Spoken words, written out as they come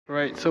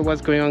Right, so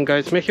what's going on,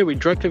 guys? Matt here with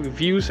Droid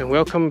Reviews, and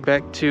welcome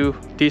back to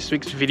this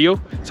week's video.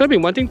 So I've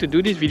been wanting to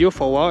do this video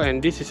for a while,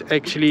 and this is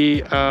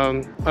actually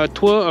a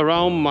tour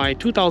around my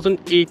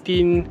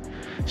 2018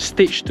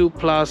 Stage 2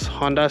 Plus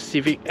Honda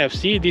Civic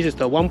FC. This is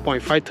the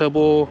 1.5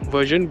 turbo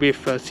version with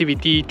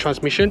CVT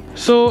transmission.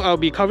 So I'll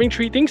be covering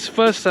three things.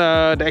 First,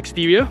 the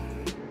exterior,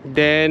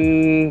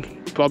 then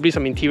probably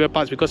some interior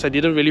parts because I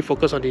didn't really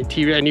focus on the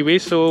interior anyway,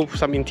 so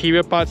some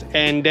interior parts,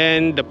 and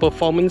then the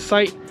performance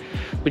side,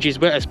 which is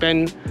where I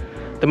spend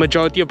the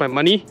majority of my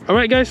money.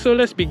 Alright guys, so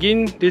let's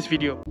begin this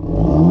video.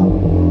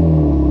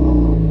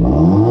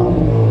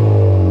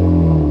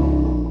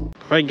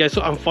 Alright guys,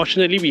 so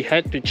unfortunately we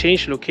had to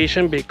change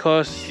location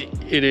because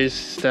it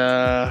is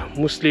the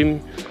Muslim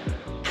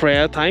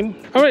prayer time.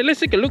 Alright, let's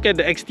take a look at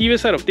the exterior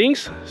side of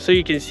things. So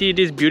you can see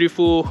this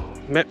beautiful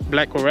matte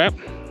black wrap.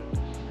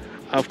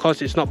 Of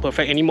course, it's not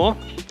perfect anymore.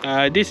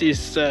 This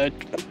is,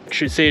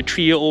 should say, a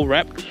 3-year-old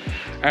wrap.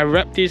 I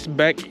wrapped this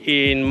back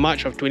in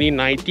March of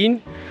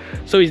 2019.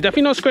 So it's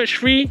definitely not scratch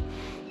free,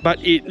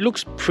 but it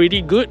looks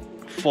pretty good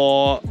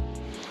for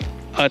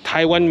a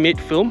Taiwan-made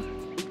film.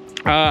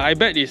 I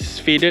bet it's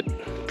faded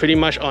pretty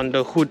much on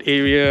the hood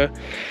area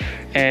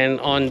and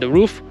on the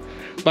roof.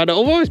 But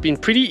overall, it's been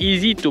pretty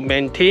easy to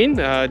maintain.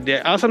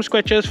 There are some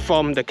scratches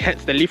from the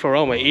cats that live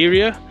around my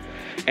area.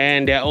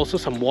 And there are also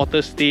some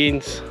water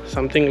stains,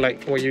 something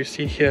like what you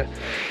see here.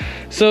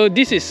 So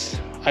this is,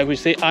 I would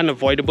say,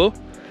 unavoidable.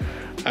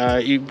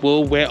 It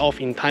will wear off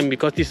in time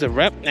because this is a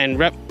wrap, and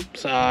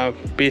wraps are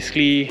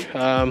basically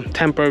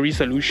temporary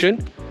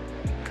solution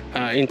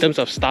in terms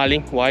of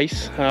styling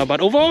wise.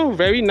 But overall,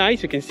 very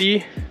nice. You can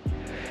see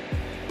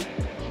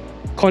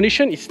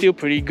condition is still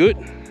pretty good.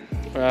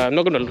 I'm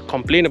not going to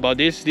complain about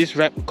this. This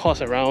wrap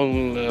costs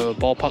around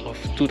ballpark of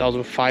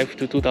 2,500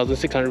 to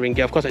 2,600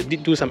 ringgit. Of course, I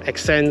did do some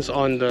accents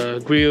on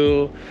the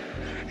grille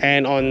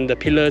and on the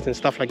pillars and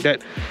stuff like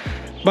that.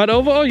 But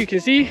overall, you can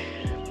see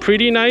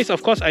pretty nice.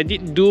 Of course, I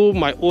did do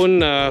my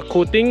own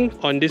coating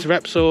on this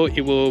wrap, so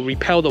it will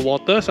repel the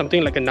water,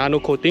 something like a nano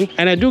coating.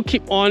 And I do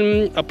keep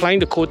on applying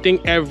the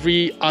coating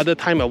every other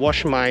time I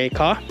wash my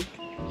car.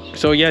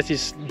 So yes,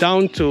 it's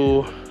down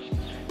to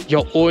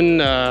your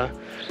own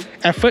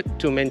effort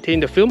to maintain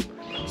the film.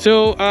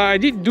 So I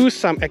did do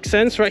some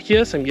accents right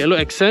here, some yellow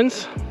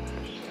accents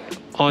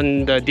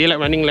on the daylight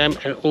running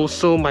lamp and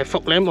also my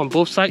fog lamp on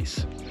both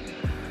sides,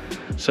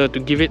 so to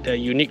give it a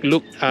unique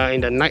look in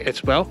the night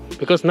as well,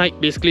 because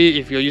night, basically,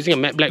 if you're using a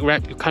matte black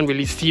wrap, you can't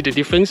really see the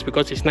difference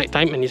because it's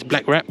nighttime and it's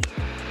black wrap.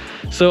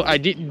 So I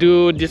did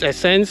do this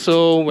accent,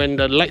 so when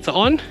the lights are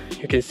on,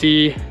 you can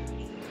see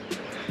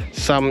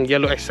some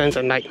yellow accents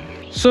at night.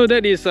 So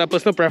that is a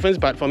personal preference,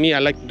 but for me, I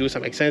like to do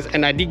some accents.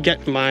 And I did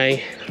get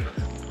my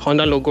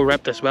Honda logo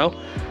wrapped as well.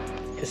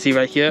 You can see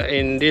right here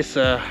in this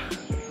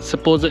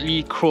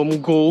supposedly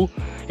chrome gold.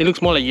 It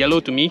looks more like yellow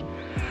to me,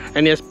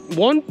 and it's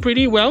worn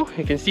pretty well.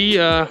 You can see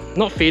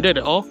not faded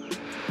at all,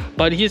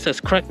 but his has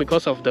cracked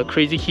because of the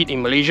crazy heat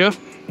in Malaysia.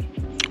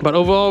 But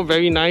overall,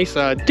 very nice.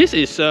 This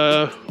is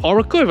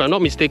Oracle, if I'm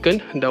not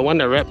mistaken, the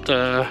one I wrapped.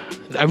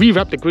 I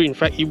re-wrapped the grille. In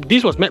fact,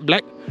 this was matte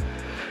black,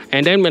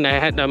 and then when I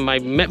had my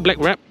matte black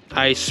wrap,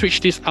 I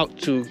switched this out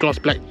to gloss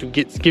black to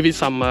give it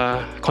some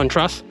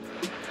contrast.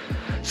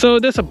 So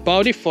that's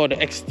about it for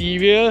the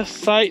exterior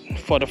side,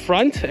 for the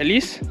front at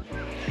least.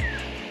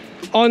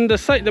 On the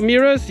side, the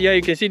mirrors, yeah,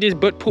 you can see this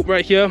bird poop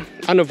right here,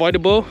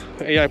 unavoidable.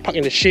 Yeah, I park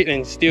in the shade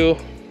and still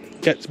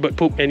gets bird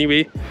poop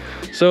anyway.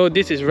 So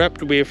this is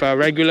wrapped with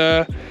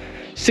regular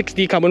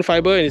 6D carbon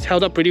fiber, and it's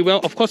held up pretty well.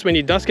 Of course, when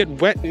it does get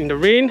wet in the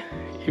rain,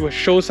 it will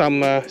show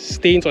some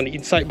stains on the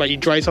inside, but it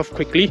dries off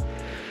quickly,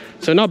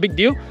 so not a big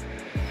deal.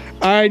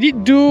 I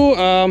did do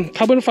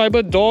carbon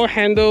fiber door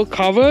handle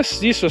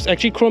covers. This was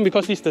actually chrome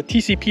because this is the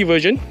TCP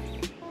version,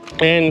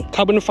 and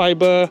carbon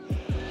fiber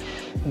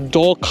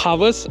door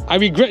covers. I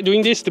regret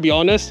doing this, to be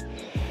honest.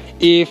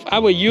 If I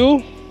were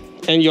you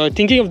and you're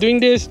thinking of doing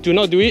this, do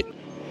not do it.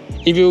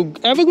 If you're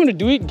ever going to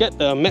do it, get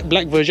the matte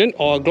black version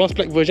or gloss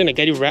black version and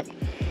get it wrapped.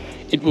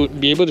 It would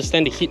be able to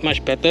stand the heat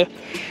much better.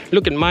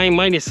 Look at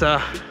mine is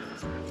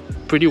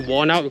pretty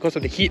worn out because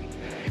of the heat,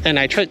 and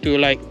I tried to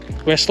like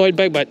restore it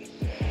back, but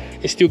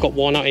it still got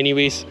worn out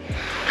anyways.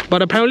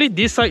 But apparently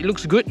this side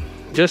looks good,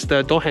 just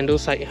the door handle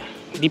side.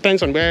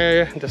 Depends on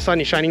where the sun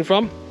is shining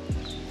from.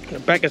 The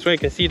back as well, you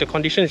can see the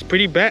condition is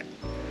pretty bad.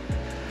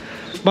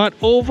 But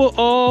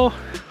overall,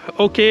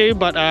 okay,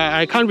 but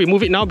I can't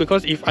remove it now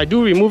because if I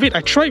do remove it,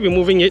 I tried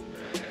removing it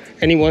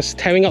and it was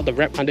tearing out the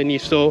wrap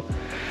underneath. So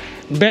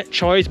bad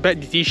choice, bad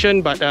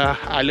decision, but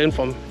I learned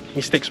from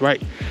mistakes,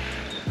 right?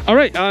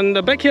 Alright, on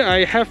the back here,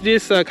 I have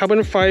this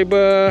carbon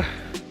fiber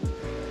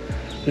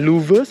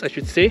louvers, I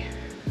should say.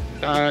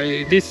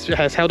 This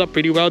has held up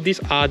pretty well. These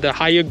are the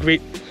higher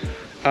grade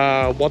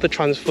water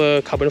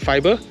transfer carbon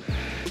fiber,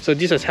 so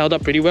this has held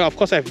up pretty well. Of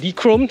course, I've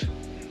de-chromed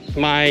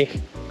my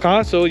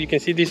car, so you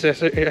can see this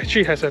it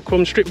actually has a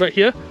chrome strip right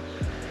here,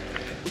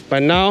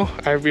 but now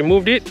I've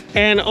removed it.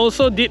 And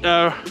also did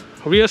a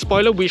rear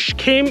spoiler which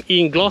came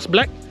in gloss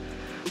black,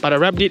 but I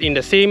wrapped it in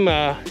the same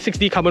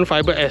 6D carbon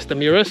fiber as the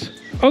mirrors.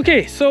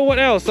 Okay, so what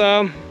else?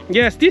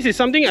 yes, this is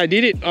something I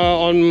did it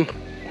on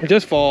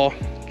just for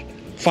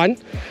fun.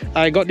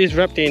 I got this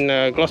wrapped in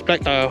gloss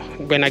black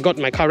when I got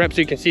my car wrapped,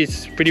 so you can see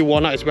it's pretty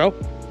worn out as well.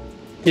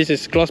 This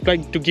is gloss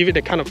black to give it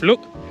the kind of look,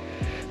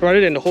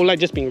 rather than the whole light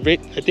just being red.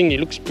 I think it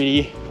looks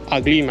pretty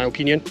ugly in my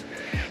opinion.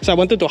 So I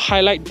wanted to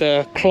highlight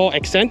the claw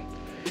accent,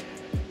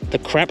 the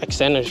crab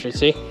accent I should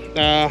say,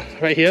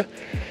 right here.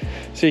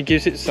 So it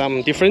gives it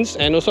some difference.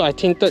 And also I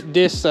tinted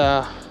this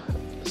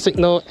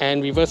signal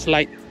and reverse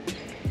light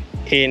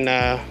in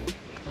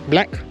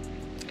black.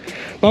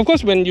 But of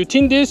course when you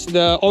tint this,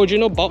 the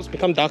original bulbs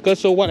become darker.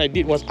 So what I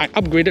did was I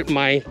upgraded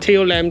my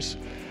tail lamps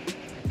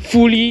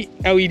fully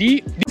LED.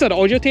 These are the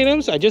original tail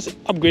lamps, I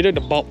just upgraded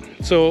the bulb.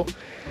 So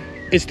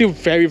it's still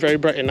very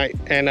bright at night,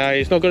 and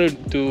it's not going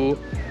to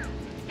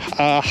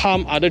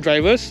harm other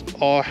drivers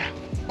or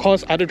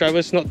cause other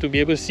drivers not to be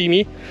able to see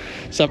me.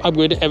 So I've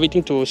upgraded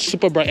everything to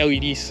super bright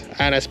LEDs,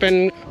 and I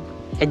spent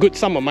a good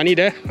sum of money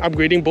there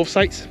upgrading both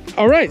sides.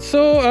 Alright,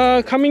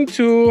 so coming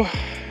to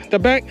the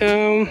back,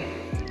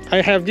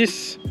 I have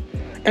this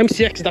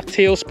MCX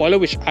ducktail spoiler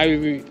which I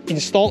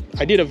installed.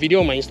 I did a video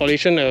on my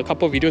installation a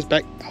couple of videos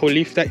back. I will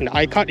leave that in the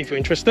iCard if you're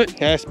interested. It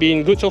has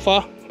been good so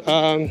far,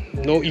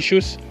 no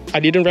issues. I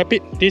didn't wrap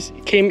it. This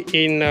came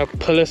in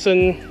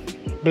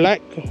pearlescent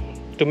black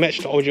to match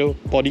the original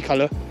body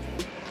color,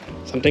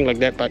 something like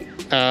that, but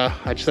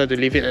I decided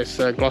to leave it as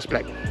gloss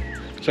black,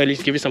 so at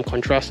least give it some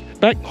contrast.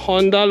 Back,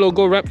 Honda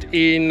logo wrapped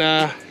in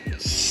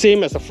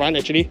same as the front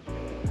actually,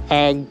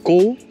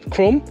 gold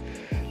chrome,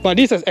 but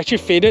this has actually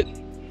faded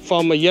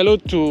from a yellow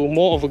to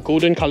more of a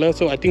golden color,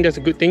 so I think that's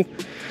a good thing.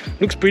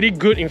 Looks pretty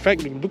good, in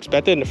fact it looks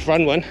better than the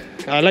front one.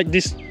 I like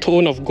this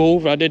tone of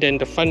gold rather than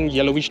the front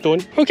yellowish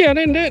tone. Okay,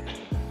 other than that,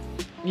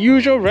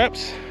 usual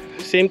wraps,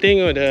 same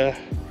thing with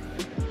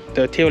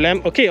the tail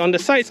lamp. Okay, on the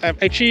sides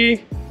I've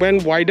actually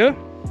went wider.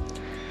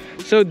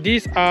 So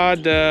these are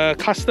the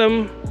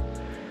custom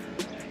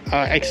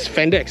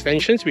fender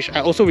extensions which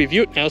I also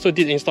reviewed. I also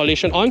did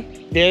installation on.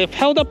 They've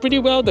held up pretty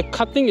well. The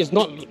cutting is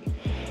not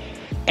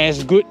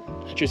as good,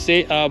 I should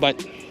say,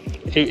 but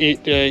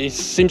it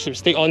seems to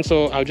stay on,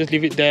 so I'll just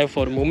leave it there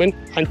for the moment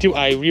until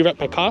I rewrap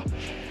my car.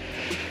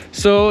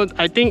 So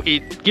I think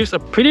it gives a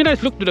pretty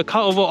nice look to the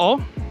car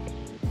overall.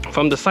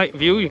 From the side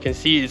view you can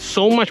see it's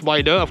so much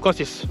wider. Of course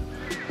it's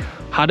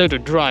harder to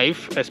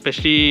drive,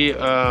 especially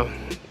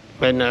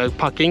when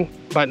parking,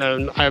 but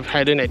I've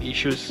hadn't had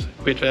issues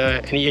with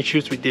any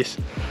issues with this.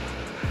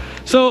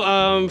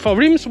 So for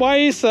rims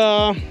wise,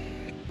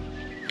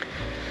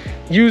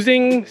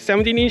 using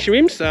 17-inch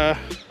rims,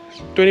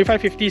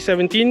 25, 50,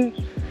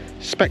 17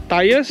 spec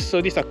tires.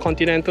 So these are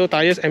Continental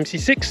tires,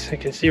 MC6, you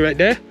can see right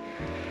there.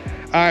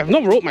 I have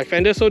not rolled my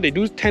fender, so they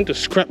do tend to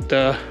scrap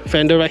the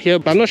fender right here,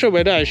 but I'm not sure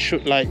whether I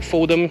should like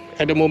fold them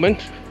at the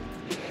moment.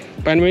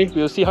 But anyway,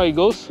 we'll see how it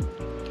goes.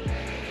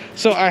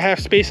 So I have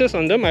spacers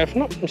on them. I have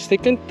not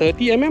mistaken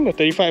 30mm or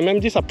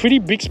 35mm. These are pretty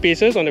big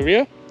spacers on the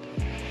rear,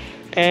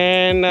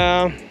 and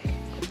on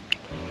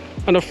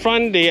the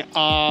front they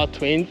are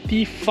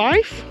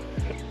 25.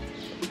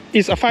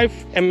 It's a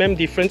 5mm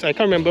difference. I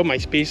can't remember my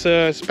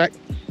spacer spec.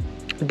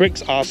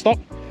 Brakes are stock.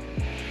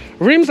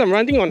 Rims I'm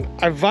running on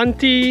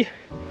Avanti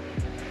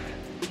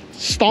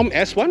Storm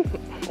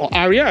S1 or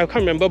Aria, I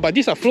can't remember, but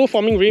these are flow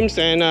forming rims,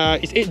 and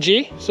it's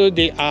 8J, so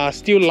they are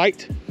still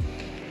light.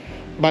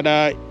 But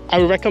I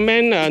would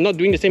recommend not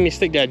doing the same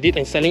mistake that I did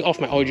in selling off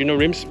my original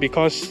rims,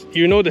 because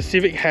you know the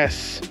Civic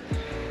has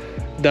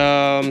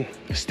the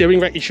steering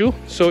rack issue.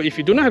 So if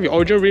you do not have your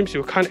original rims,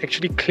 you can't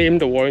actually claim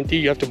the warranty.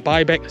 You have to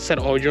buy back a set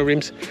of original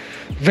rims.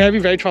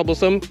 Very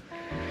troublesome.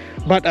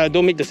 But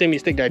don't make the same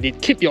mistake that I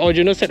did. Keep your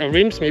original set of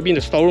rims, maybe in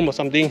the storeroom or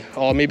something,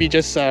 or maybe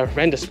just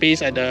rent the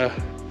space at the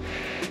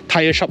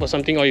tire shop or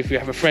something, or if you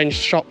have a French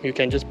shop, you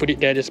can just put it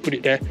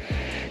there,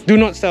 Do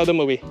not sell them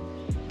away.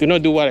 Do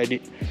not do what I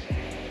did.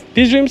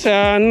 These rims,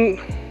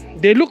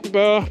 they look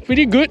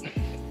pretty good.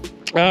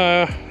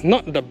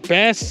 Not the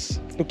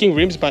best looking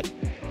rims, but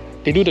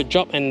they do the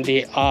job, and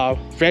they are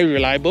very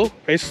reliable,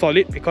 very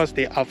solid, because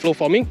they are flow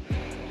forming.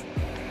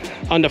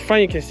 On the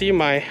front you can see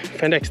my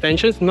fender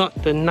extensions, not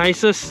the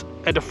nicest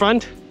at the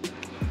front,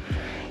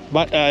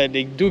 but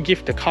they do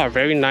give the car a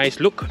very nice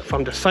look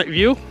from the side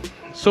view.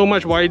 So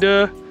much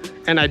wider,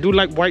 and I do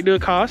like wider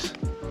cars,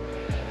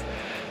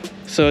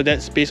 so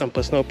that's based on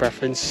personal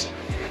preference.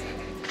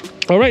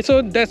 Alright,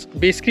 so that's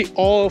basically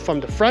all from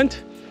the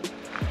front.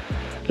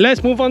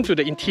 Let's move on to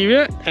the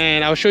interior,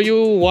 and I'll show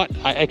you what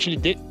I actually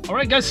did.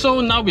 Alright guys,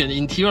 so now we're in the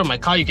interior of my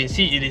car. You can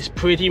see it is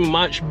pretty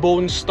much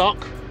bone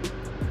stock.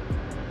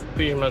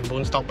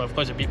 But of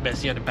course a bit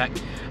messy at the back.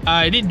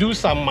 I did do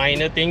some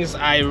minor things.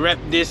 I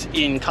wrapped this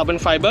in carbon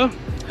fiber.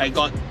 I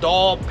got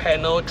door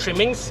panel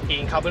trimmings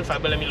in carbon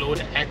fiber. Let me lower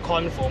the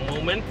aircon for a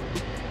moment.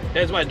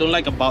 That's what I don't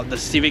like about the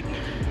Civic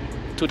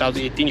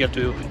 2018. You have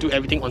to do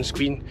everything on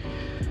screen.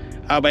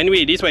 But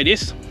anyway, it is what it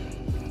is.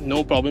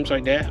 No problems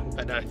right there,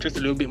 but just a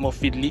little bit more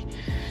fiddly.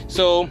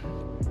 So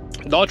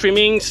door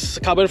trimmings,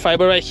 carbon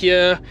fiber right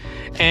here,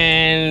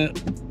 and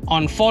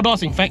On 4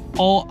 doors, in fact,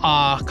 all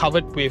are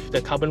covered with the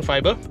carbon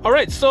fiber.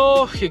 Alright,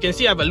 so you can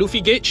see I have a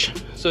Luffy gauge.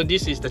 So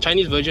this is the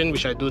Chinese version,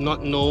 which I do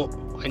not know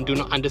and do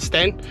not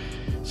understand.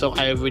 So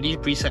I have already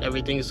preset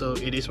everything, so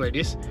it is what it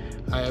is.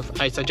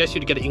 I suggest you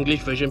to get the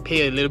English version,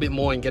 pay a little bit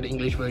more and get the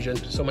English version.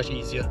 So much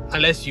easier,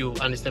 unless you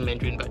understand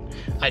Mandarin, but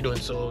I don't,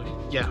 so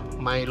yeah,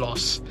 my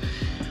loss.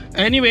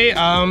 Anyway,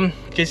 you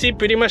can see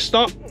pretty much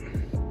stock.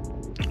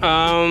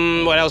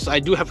 What else? I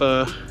do have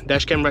a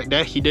dash cam right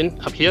there, hidden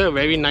up here,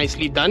 very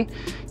nicely done.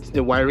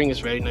 The wiring is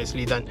very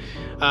nicely done.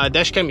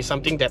 Dash cam is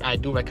something that I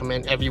do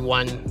recommend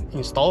everyone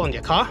install on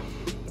their car.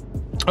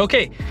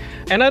 Okay,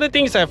 another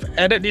thing is I've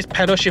added these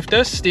pedal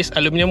shifters, these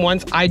aluminum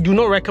ones. I do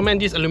not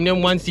recommend these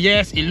aluminum ones.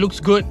 Yes, it looks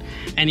good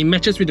and it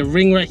matches with the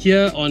ring right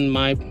here on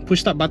my push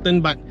start button,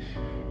 but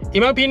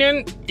in my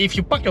opinion, if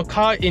you park your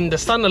car in the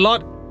sun a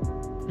lot,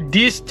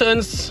 this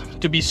turns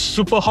to be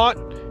super hot,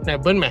 and I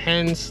burned my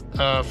hands,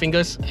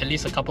 fingers at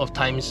least a couple of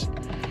times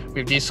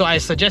with this. So I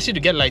suggest you to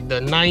get like the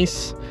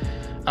nice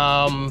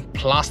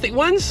plastic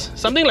ones,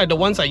 something like the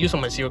ones I use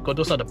on my Civic.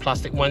 Those are the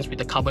plastic ones with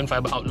the carbon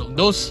fiber outlook.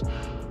 Those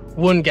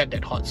won't get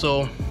that hot.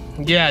 So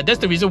yeah, that's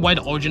the reason why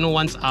the original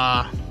ones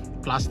are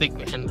plastic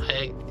and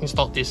I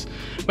installed this.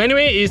 But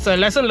anyway, it's a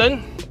lesson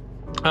learned.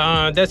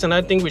 That's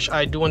another thing which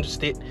I do want to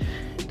state,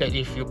 that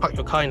if you park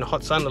your car in the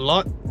hot sun a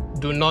lot,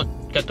 do not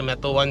get the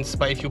metal ones.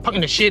 But if you park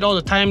in the shade all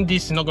the time,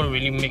 this is not going to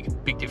really make a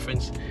big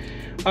difference.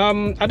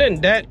 Other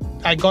than that,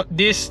 I got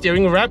this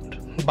steering wrap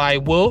by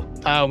Whirl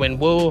when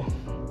Whirl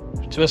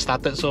first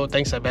started. So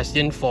thanks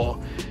Sebastian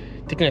for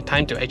taking the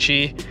time to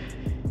actually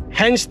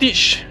hand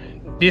stitch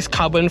this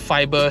carbon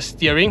fiber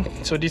steering.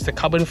 So this is the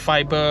carbon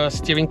fiber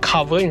steering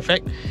cover, in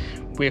fact,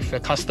 with a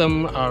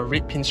custom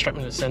red pin strap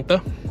in the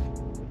center.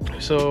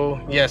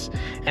 So yes,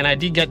 and I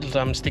did get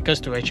some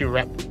stickers to actually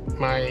wrap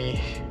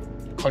my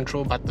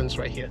control buttons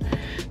right here.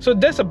 So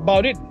that's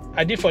about it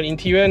I did for the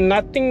interior.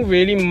 Nothing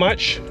really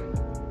much,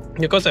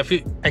 because I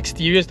feel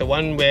exterior is the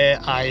one where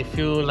I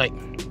feel like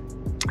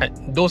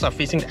those are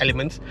facing the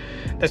elements.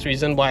 That's the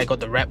reason why I got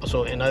the wrap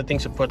also, and other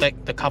things to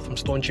protect the car from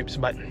stone chips.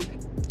 But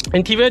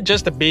interior,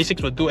 just the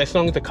basics will do as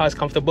long as the car is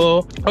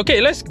comfortable.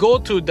 Okay, let's go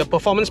to the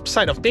performance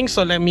side of things.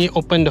 So let me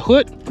open the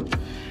hood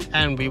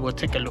and we will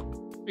take a look.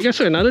 Okay,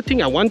 so another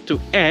thing I want to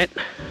add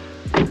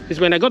is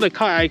when I got the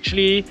car, I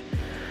actually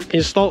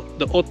installed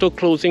the auto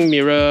closing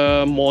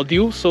mirror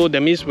module. So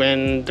that means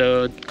when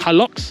the car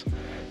locks,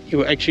 it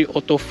will actually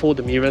auto fold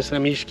the mirrors.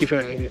 Let me give you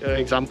an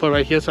example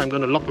right here. So I'm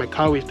going to lock my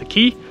car with the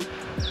key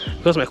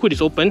because my hood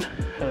is open,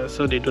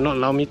 so they do not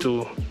allow me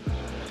to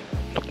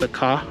lock the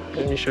car.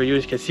 Let me show you.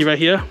 You can see right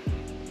here,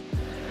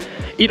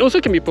 it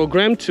also can be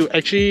programmed to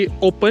actually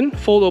open,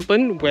 fold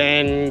open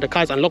when the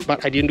car is unlocked,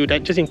 but I didn't do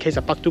that just in case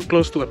I parked too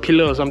close to a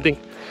pillar or something.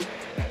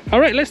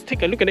 Alright, let's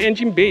take a look at the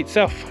engine bay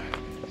itself.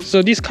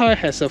 So this car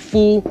has a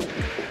full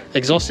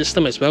exhaust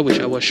system as well,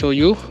 which I will show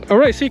you.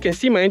 Alright, so you can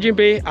see my engine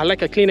bay. I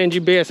like a clean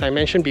engine bay, as I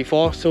mentioned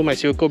before. So my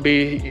Civic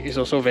bay is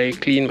also very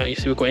clean, my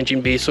Civic engine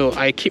bay. So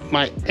I keep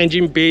my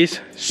engine bays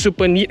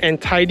super neat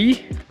and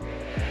tidy.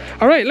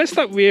 Alright, let's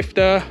start with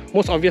the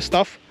most obvious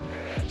stuff.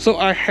 So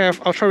I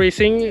have Ultra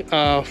Racing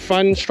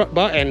front strut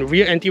bar and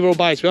rear anti-roll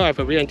bar as well. I have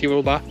a rear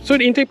anti-roll bar. So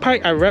the intake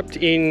pipe I wrapped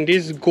in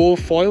this gold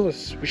foil,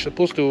 which is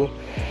supposed to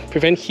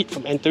prevent heat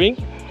from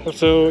entering.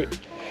 So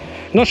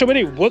not sure whether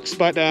it works,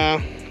 but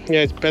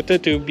yeah, it's better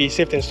to be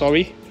safe than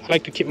sorry. I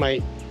like to keep my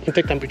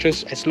intake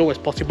temperatures as low as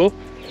possible.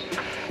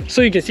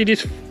 So you can see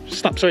these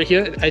stubs right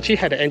here. I actually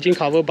had an engine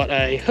cover, but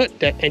I heard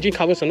that engine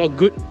covers are not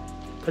good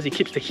because it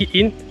keeps the heat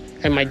in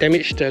and might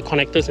damage the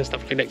connectors and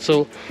stuff like that.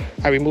 So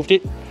I removed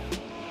it,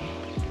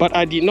 but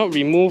I did not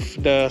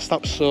remove the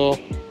stubs. So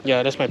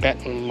yeah, that's my bad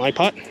on my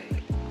part.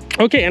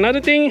 Okay,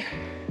 another thing,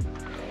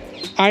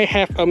 I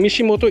have a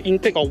Mishimoto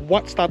intake, or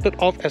what started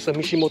off as a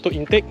Mishimoto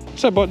intake.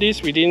 So I bought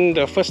this within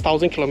the first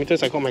 1,000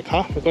 kilometers I got my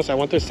car because I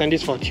wanted to send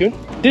this for a tune.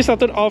 This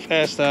started off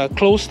as a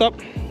closed up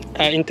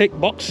intake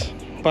box,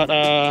 but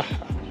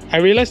I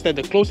realized that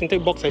the closed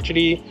intake box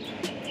actually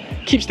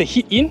keeps the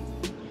heat in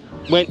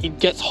when it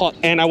gets hot,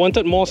 and I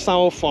wanted more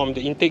sound from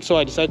the intake, so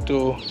I decided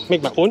to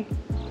make my own.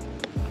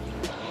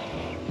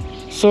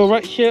 So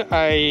right here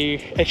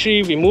I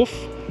actually removed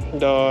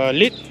the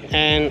lid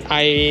and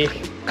I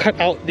cut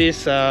out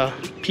these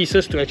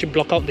pieces to actually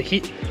block out the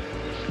heat,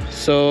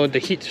 so the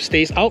heat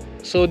stays out.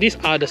 So these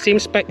are the same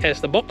spec as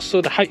the box,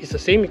 so the height is the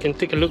same. You can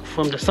take a look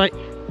from the side.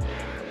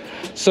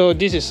 So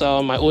this is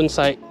my own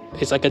side.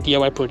 It's like a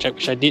DIY project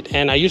which I did,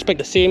 and I used back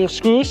the same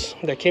screws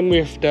that came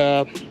with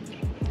the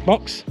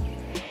box.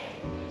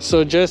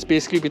 So just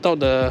basically without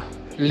the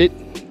lid,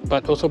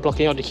 but also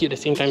blocking out the heat at the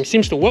same time. It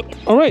seems to work.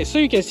 Alright, so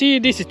you can see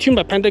this is tuned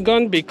by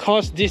Pentagon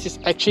because this is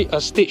actually a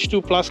stage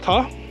 2 plus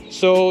car.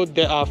 So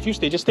there are a few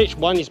stages. Stage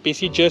 1 is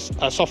basically just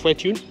a software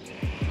tune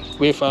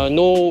with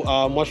no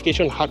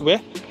modification hardware.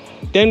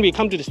 Then we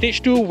come to the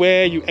stage 2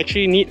 where you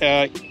actually need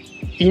a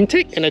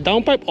intake and a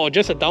downpipe, or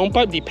just a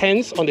downpipe,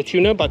 depends on the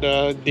tuner, but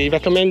they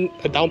recommend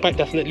a downpipe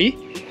definitely.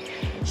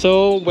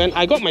 So when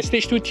I got my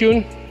stage 2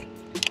 tune,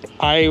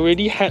 I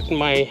already had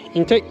my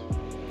intake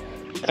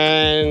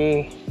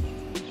and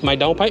my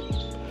downpipe.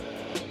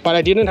 but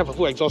I didn't have a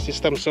full exhaust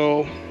system,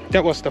 so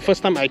that was the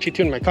first time I actually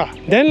tuned my car.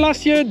 Then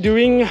last year,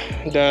 during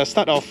the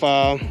start of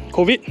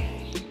COVID,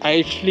 I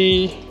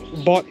actually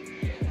bought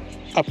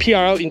a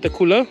PRL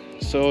intercooler.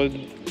 So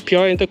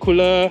PRL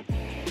intercooler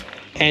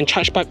and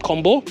charge pipe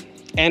combo,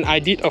 and I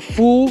did a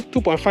full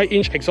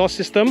 2.5-inch exhaust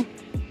system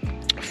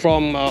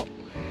from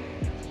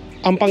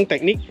Ampang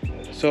Technique.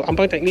 So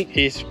Ampang Technique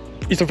is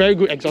a very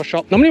good exhaust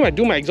shop. Normally I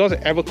do my exhaust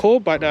at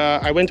Everco, but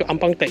I went to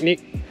Ampang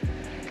Technique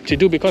to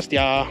do because they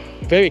are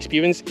very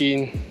experienced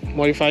in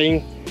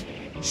modifying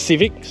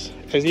Civics.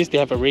 As is, they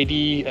have a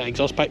ready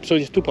exhaust pipe, so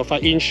it's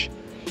 2.5-inch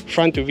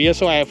front to rear.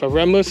 So I have a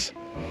Ramos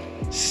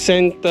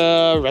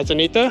center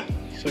resonator,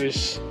 so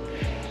it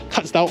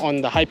cuts down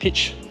on the high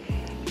pitch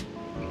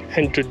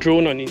and the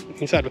drone on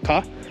inside the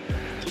car.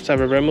 So I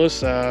have a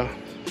Ramos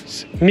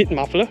mid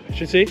muffler, I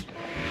should say.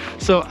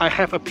 So I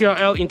have a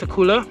PRL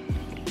intercooler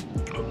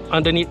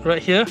underneath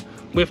right here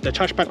with the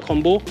charge pipe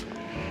combo.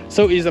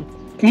 So it's a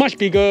much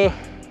bigger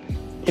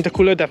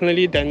intercooler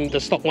definitely than the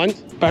stock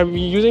ones. But I've been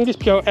using this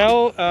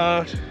PRL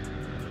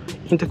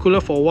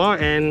intercooler for a while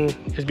and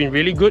it's been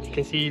really good. You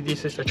can see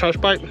this is the charge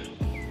pipe on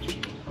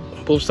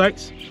both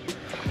sides.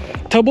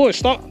 Turbo is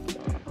stock,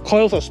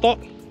 coils are stock,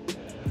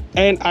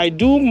 and I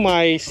do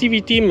my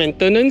CVT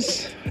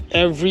maintenance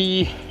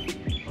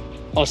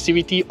or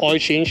CVT oil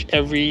change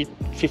every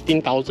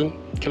 15,000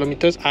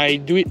 kilometers. I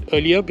do it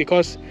earlier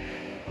because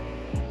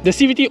the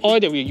CVT oil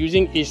that we're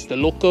using is the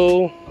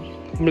local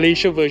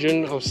Malaysia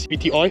version of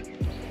CVT oil,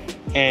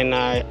 and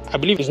I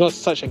believe it's not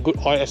such a good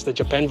oil as the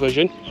Japan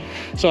version.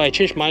 So I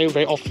change mine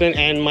very often,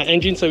 and my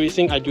engine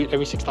servicing I do it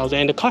every 6,000,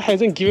 and the car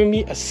hasn't given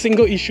me a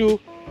single issue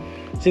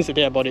since the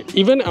day I bought it.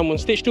 Even I'm on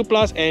stage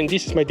 2+ and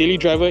this is my daily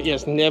driver, it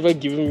has never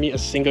given me a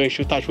single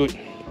issue, touch wood.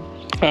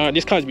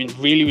 This car has been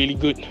really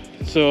good.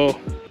 So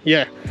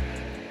yeah,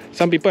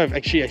 some people have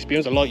actually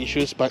experienced a lot of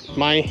issues, but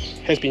mine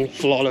has been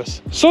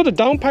flawless. So the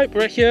downpipe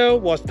right here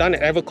was done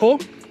at Everco.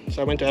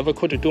 So I went to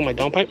Everco to do my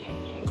downpipe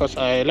because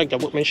I like their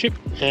workmanship,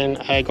 and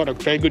I got a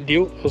very good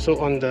deal also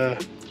on the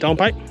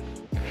downpipe.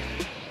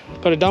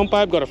 Got a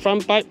downpipe, got a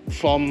front pipe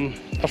from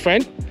a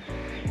friend,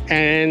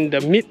 and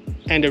the mid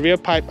and the rear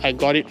pipe I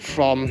got it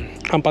from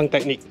Ampang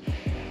Technique.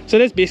 So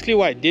that's basically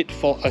what I did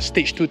for a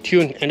stage 2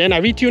 tune, and then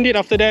I retuned it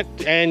after that,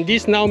 and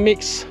this now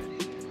makes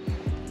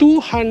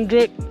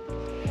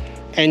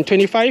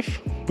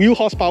 225 wheel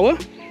horsepower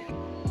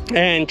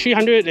and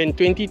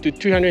 320 to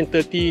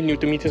 330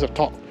 Newton meters of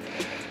torque.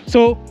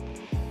 So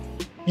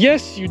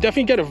yes, you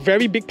definitely get a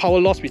very big power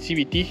loss with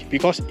CVT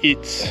because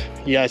it's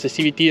a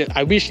CVT.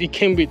 I wish it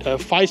came with a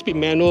 5-speed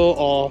manual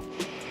or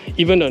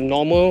even a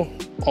normal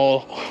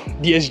or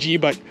DSG,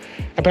 but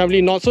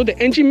apparently not. So the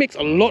engine makes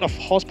a lot of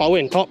horsepower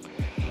and torque,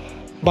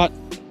 but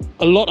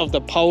a lot of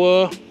the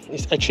power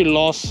is actually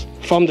lost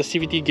from the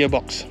CVT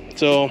gearbox.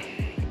 So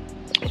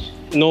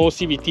no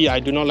CVT, I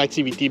do not like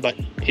CVT, but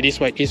it is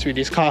what it is with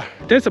this car.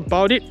 That's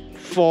about it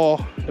for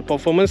the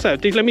performance side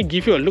of things. Let me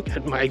give you a look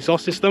at my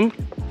exhaust system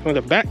from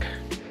the back.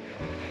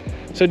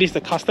 So this is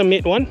the custom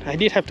made one. I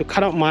did have to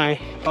cut out my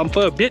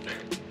bumper a bit.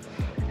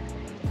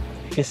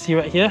 You can see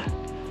right here.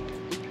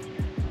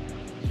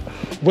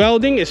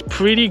 Welding is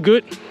pretty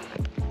good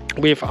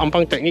with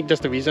Ampang Technique, that's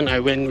the reason I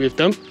went with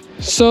them.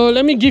 So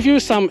let me give you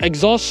some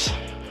exhaust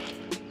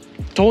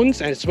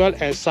tones as well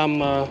as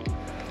some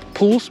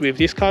pulls with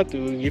this car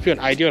to give you an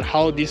idea on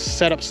how this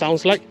setup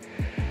sounds like.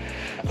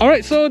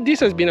 Alright, so this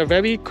has been a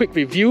very quick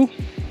review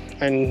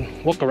and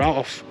walk around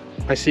of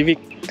my Civic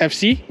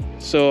FC.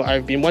 So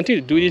I've been wanting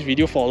to do this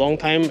video for a long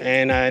time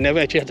and I never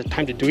actually had the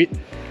time to do it.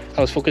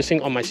 I was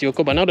focusing on my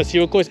Sirocco, but now the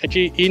Sirocco is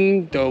actually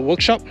in the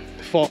workshop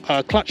for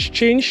a clutch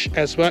change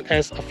as well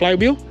as a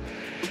flywheel.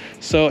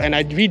 So, and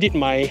I redid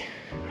my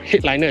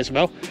headliner as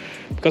well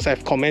because I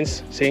have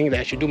comments saying that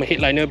I should do my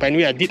headliner. But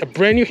anyway, I did a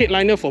brand new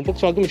headliner from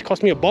Volkswagen which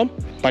cost me a bomb.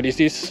 But is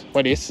this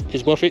what it is?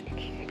 It's worth it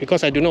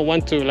because I do not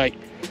want to like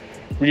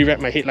rewrap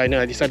my headliner.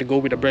 I decided to go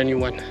with a brand new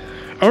one.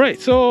 Alright,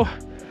 so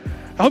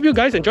I hope you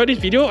guys enjoyed this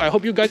video. I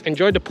hope you guys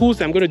enjoyed the pulls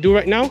that I'm going to do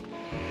right now.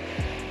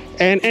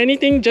 And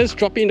anything, just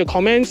drop it in the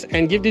comments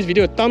and give this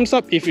video a thumbs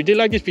up if you did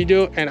like this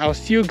video, and I'll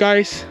see you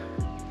guys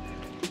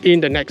in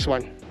the next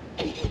one.